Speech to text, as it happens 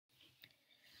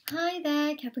Hi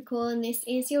there, Capricorn. This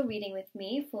is your reading with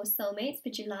me for soulmates for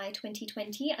July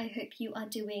 2020. I hope you are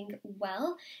doing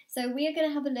well. So we are going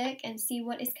to have a look and see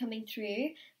what is coming through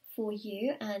for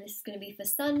you. And this is going to be for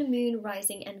Sun, Moon,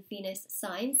 Rising and Venus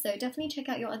signs. So definitely check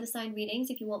out your other sign readings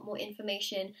if you want more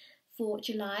information for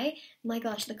July. My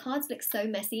gosh, the cards look so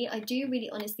messy. I do really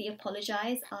honestly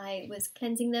apologize. I was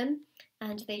cleansing them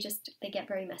and they get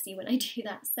very messy when I do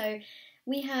that. So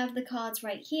we have the cards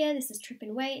right here. This is Trip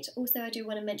and Wait. Also, I do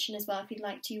want to mention as well, if you'd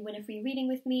like to win a free reading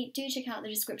with me, do check out the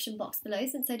description box below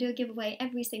since I do a giveaway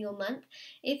every single month.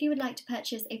 If you would like to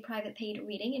purchase a private paid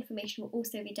reading, information will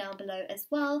also be down below as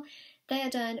well. They are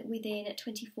done within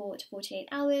 24 to 48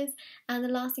 hours. And the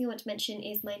last thing I want to mention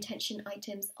is my intention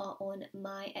items are on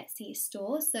my Etsy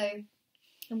store. So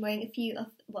I'm wearing a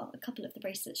couple of the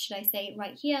bracelets, should I say,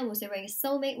 right here. I'm also wearing a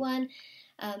soulmate one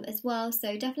as well.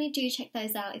 So definitely do check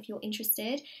those out if you're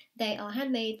interested. They are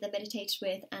handmade, they're meditated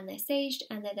with, and they're saged,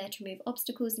 and they're there to remove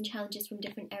obstacles and challenges from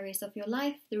different areas of your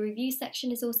life. The review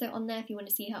section is also on there if you want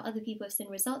to see how other people have seen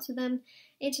results with them.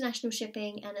 International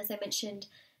shipping, and as I mentioned,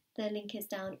 the link is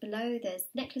down below. There's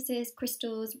necklaces,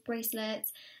 crystals,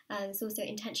 bracelets. There's also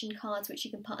intention cards which you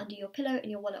can put under your pillow,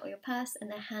 in your wallet or your purse, and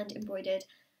they're hand embroidered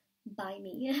by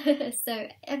me. So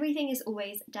everything is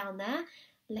always down there.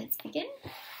 Let's begin.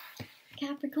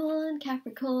 Capricorn,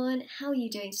 how are you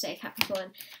doing today,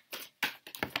 Capricorn?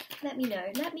 Let me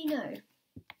know.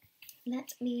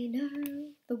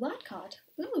 The word card.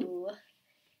 Ooh,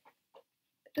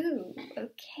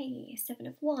 okay, 7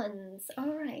 of Wands.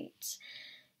 All right.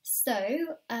 So,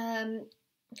 it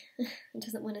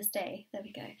doesn't want to stay. There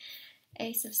we go.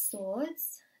 Ace of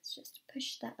Swords. Let's just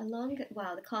push that along.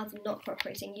 Wow, the cards are not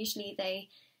cooperating. Usually they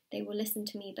will listen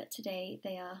to me, but today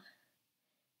they are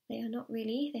not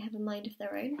really. They have a mind of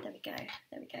their own. There we go.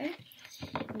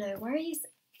 No worries.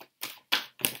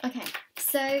 Okay,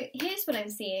 so here's what I'm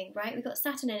seeing, right? We've got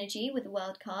Saturn energy with the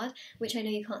World card, which I know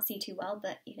you can't see too well,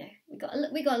 but you know, we got a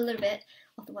little bit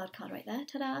of the World card right there.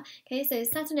 Ta-da! Okay, so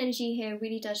Saturn energy here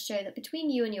really does show that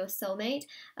between you and your soulmate,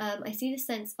 I see the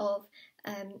sense of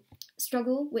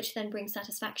struggle, which then brings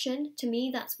satisfaction. To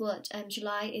me, that's what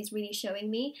July is really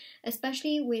showing me,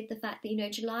 especially with the fact that, you know,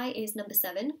 July is number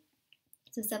 7.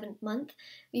 It's the 7th month.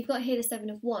 We've got here the 7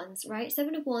 of Wands, right?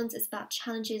 7 of Wands is about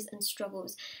challenges and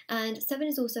struggles, and 7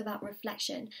 is also about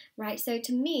reflection, right? So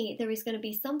to me, there is going to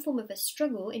be some form of a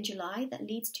struggle in July that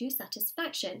leads to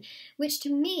satisfaction, which to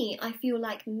me, I feel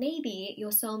like maybe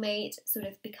your soulmate sort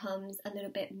of becomes a little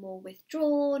bit more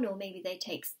withdrawn, or maybe they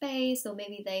take space, or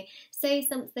maybe they say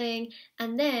something,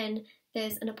 and then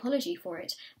there's an apology for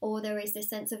it, or there is this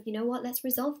sense of, you know what, let's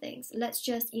resolve things, let's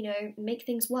just, you know, make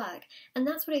things work. And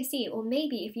that's what I see. Or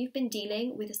maybe if you've been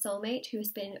dealing with a soulmate who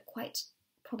has been quite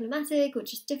problematic or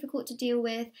just difficult to deal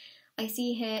with, I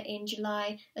see here in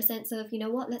July a sense of, you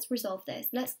know what, let's resolve this,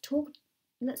 let's talk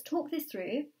this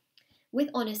through with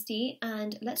honesty,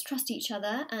 and let's trust each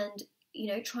other, and, you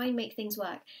know, try and make things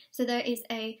work. So there is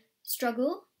a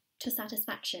struggle to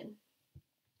satisfaction.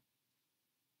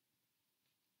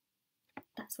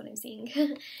 That's what I'm seeing.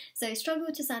 So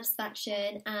struggle to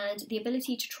satisfaction and the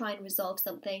ability to try and resolve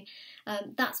something.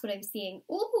 That's what I'm seeing.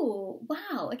 Oh,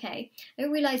 wow, okay. I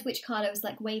don't realise which card I was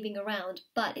like waving around,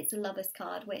 but it's a Lover's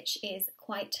card, which is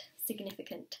quite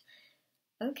significant.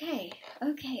 Okay.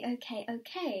 All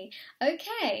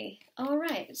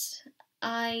right.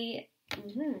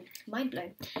 Mind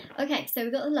blown. Okay, so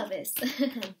we've got the Lovers.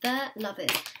 The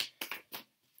Lovers.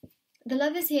 The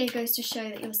Lovers here goes to show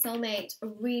that your soulmate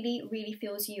really, really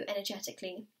feels you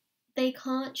energetically. They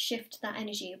can't shift that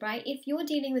energy, right? If you're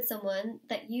dealing with someone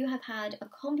that you have had a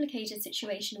complicated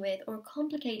situation with or a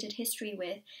complicated history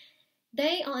with,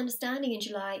 they are understanding in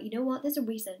July, you know what, there's a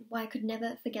reason why I could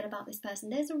never forget about this person.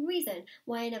 There's a reason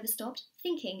why I never stopped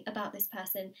thinking about this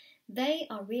person. They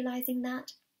are realizing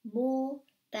that more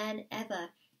than ever.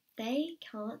 They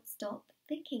can't stop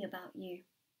thinking about you.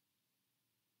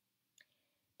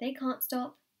 They can't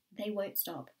stop, they won't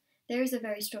stop. There is a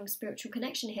very strong spiritual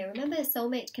connection here. Remember,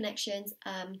 soulmate connections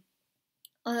are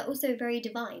also very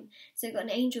divine. So you've got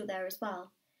an angel there as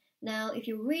well. Now, if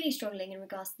you're really struggling in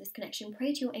regards to this connection,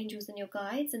 pray to your angels and your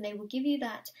guides, and they will give you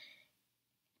that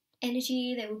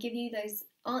energy. They will give you those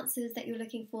answers that you're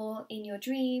looking for in your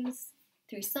dreams,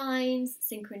 through signs,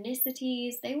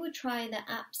 synchronicities. They will try their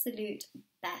absolute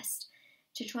best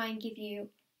to try and give you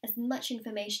as much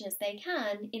information as they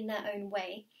can in their own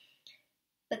way.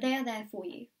 But they are there for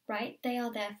you, right? They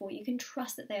are there for you. You can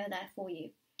trust that they are there for you.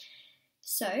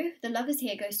 So the Lovers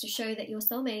here goes to show that your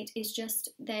soulmate is just,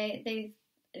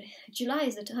 July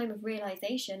is a time of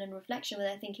realization and reflection where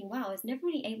they're thinking, wow, I was never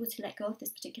really able to let go of this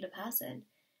particular person.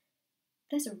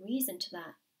 There's a reason to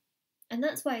that. And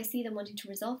that's why I see them wanting to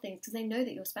resolve things, because they know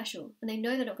that you're special and they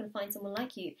know they're not going to find someone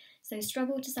like you. So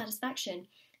struggle to satisfaction.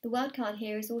 The World card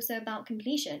here is also about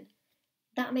completion.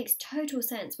 That makes total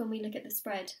sense when we look at the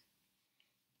spread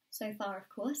so far, of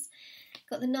course.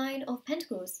 Got the Nine of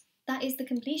Pentacles. That is the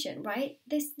completion, right?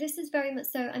 This is very much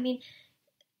so. I mean,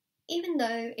 even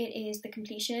though it is the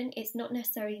completion, it's not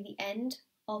necessarily the end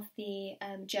of the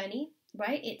journey,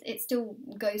 right? It still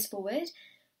goes forward.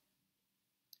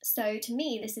 So to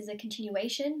me, this is a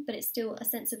continuation, but it's still a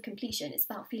sense of completion. It's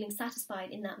about feeling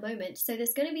satisfied in that moment. So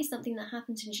there's going to be something that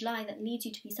happens in July that leads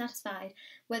you to be satisfied,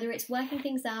 whether it's working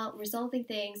things out, resolving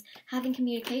things, having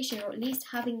communication, or at least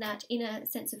having that inner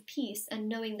sense of peace and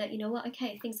knowing that, you know what,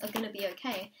 okay, things are going to be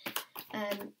okay.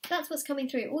 That's what's coming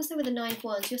through. Also with the Nine of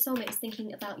Wands, your soulmate is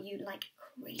thinking about you like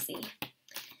crazy.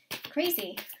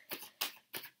 Crazy.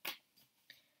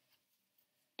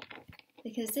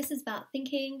 Because this is about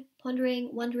thinking, pondering,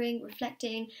 wondering,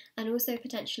 reflecting, and also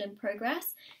potential and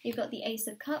progress. You've got the Ace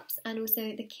of Cups and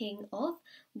also the King of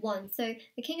Wands. So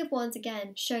the King of Wands,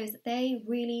 again, shows that they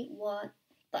really want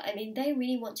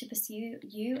to pursue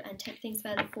you and take things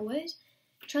further forward.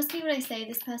 Trust me when I say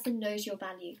this person knows your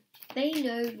value. They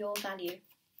know your value.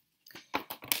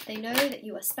 They know that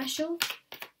you are special.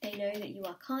 They know that you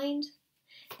are kind.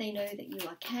 They know that you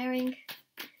are caring.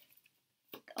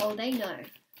 Oh, they know.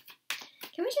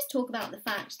 Can we just talk about the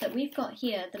fact that we've got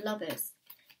here the Lovers,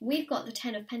 we've got the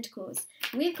Ten of Pentacles,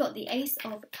 we've got the Ace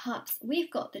of Cups, we've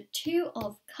got the Two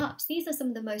of Cups. These are some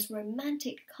of the most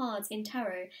romantic cards in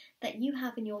tarot that you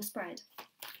have in your spread.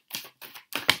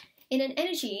 In an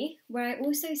energy where I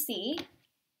also see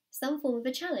some form of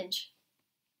a challenge.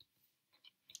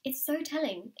 It's so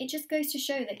telling. It just goes to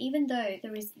show that even though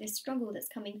there is this struggle that's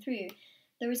coming through,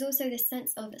 there is also this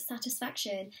sense of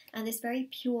satisfaction and this very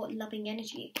pure, loving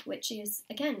energy, which is,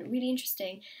 again, really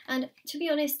interesting. And to be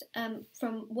honest,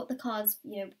 from what the cards,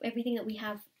 everything that we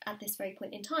have at this very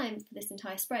point in time for this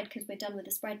entire spread, because we're done with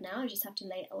the spread now, I just have to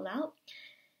lay it all out.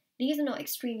 These are not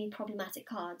extremely problematic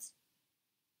cards.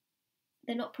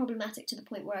 They're not problematic to the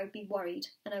point where I would be worried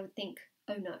and I would think,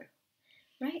 oh no,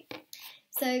 right?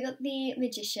 So we've got the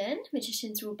Magician.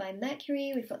 Magician's ruled by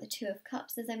Mercury. We've got the Two of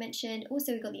Cups, as I mentioned.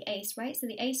 Also, we've got the Ace, right? So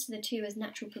the Ace to the Two is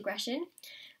natural progression.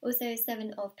 Also,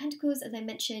 Seven of Pentacles, as I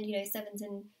mentioned, sevens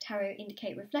in tarot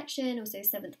indicate reflection. Also,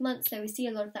 seventh month, so we see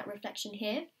a lot of that reflection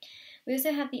here. We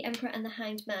also have the Emperor and the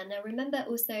Hanged Man. Now, remember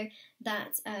also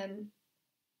that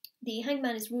the Hanged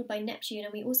Man is ruled by Neptune,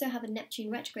 and we also have a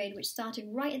Neptune retrograde, which started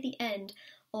right at the end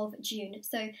of June.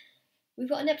 So we've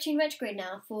got a Neptune retrograde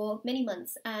now for many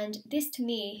months, and this to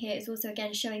me here is also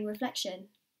again showing reflection,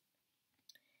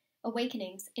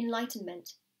 awakenings,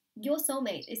 enlightenment. Your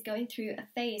soulmate is going through a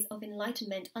phase of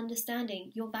enlightenment,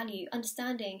 understanding your value,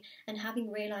 understanding and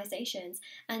having realizations,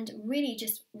 and really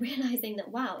just realizing that,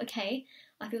 wow, okay,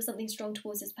 I feel something strong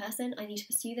towards this person, I need to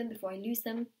pursue them before I lose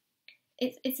them.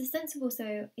 It's a sense of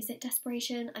also, is it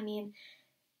desperation? I mean,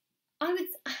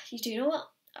 do you know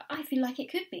what? I feel like it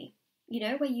could be.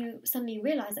 Where you suddenly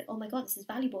realise, like, oh my god, this is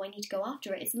valuable, I need to go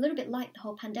after it. It's a little bit like the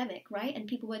whole pandemic, right? And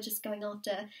people were just going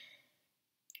after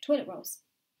toilet rolls.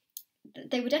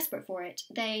 They were desperate for it.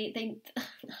 They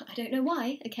I don't know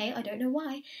why, okay? I don't know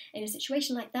why. In a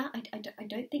situation like that, I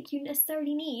don't think you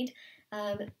necessarily need,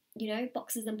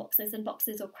 boxes and boxes and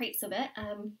boxes or crates of it.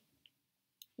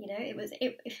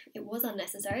 It was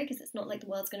unnecessary, because it's not like the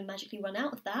world's going to magically run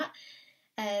out of that.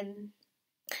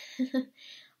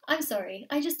 I'm sorry,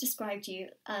 I just described you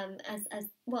as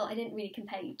well, I didn't really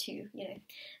compare you to,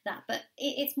 that, but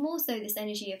it's more so this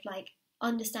energy of, like,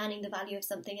 understanding the value of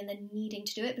something and then needing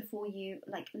to do it before you,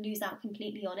 like, lose out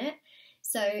completely on it.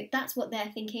 So that's what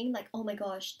they're thinking, like, oh my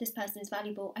gosh, this person is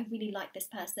valuable, I really like this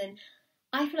person,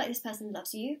 I feel like this person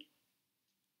loves you.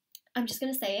 I'm just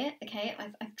going to say it, okay,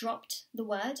 I've dropped the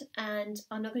word and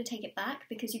I'm not going to take it back,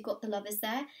 because you've got the Lovers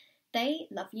there. They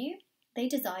love you. They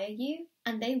desire you,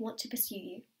 and they want to pursue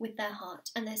you with their heart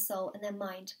and their soul and their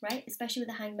mind, right? Especially with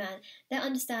the Hanged Man. They're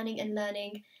understanding and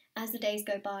learning as the days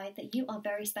go by that you are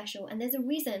very special, and there's a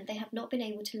reason they have not been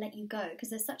able to let you go, because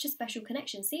there's such a special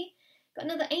connection. See? Got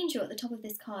another angel at the top of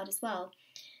this card as well.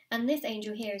 And this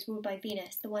angel here is ruled by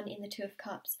Venus, the one in the Two of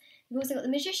Cups. We've also got the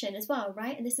Magician as well,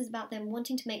 right? And this is about them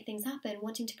wanting to make things happen,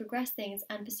 wanting to progress things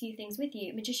and pursue things with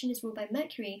you. Magician is ruled by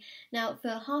Mercury. Now,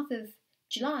 for half of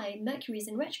July, Mercury is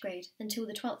in retrograde until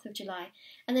the 12th of July.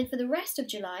 And then for the rest of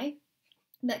July,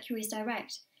 Mercury is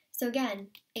direct. So again,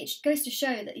 it goes to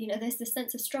show that, there's this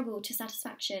sense of struggle to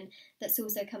satisfaction that's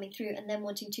also coming through, and them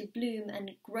wanting to bloom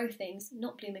and grow things,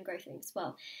 not bloom and grow things.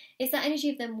 Well, it's that energy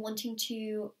of them wanting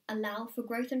to allow for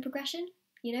growth and progression.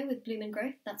 you know, with bloom and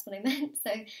growth. That's what I meant.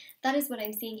 So that is what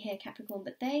I'm seeing here, Capricorn,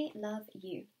 but they love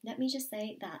you. Let me just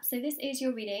say that. So this is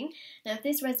your reading. Now, if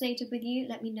this resonated with you,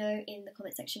 let me know in the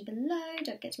comment section below.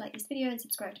 Don't forget to like this video and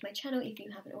subscribe to my channel if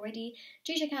you haven't already.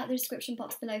 Do check out the description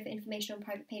box below for information on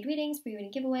private paid readings, free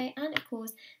reading giveaway, and of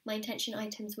course, my intention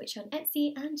items which are on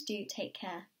Etsy, and do take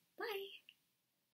care.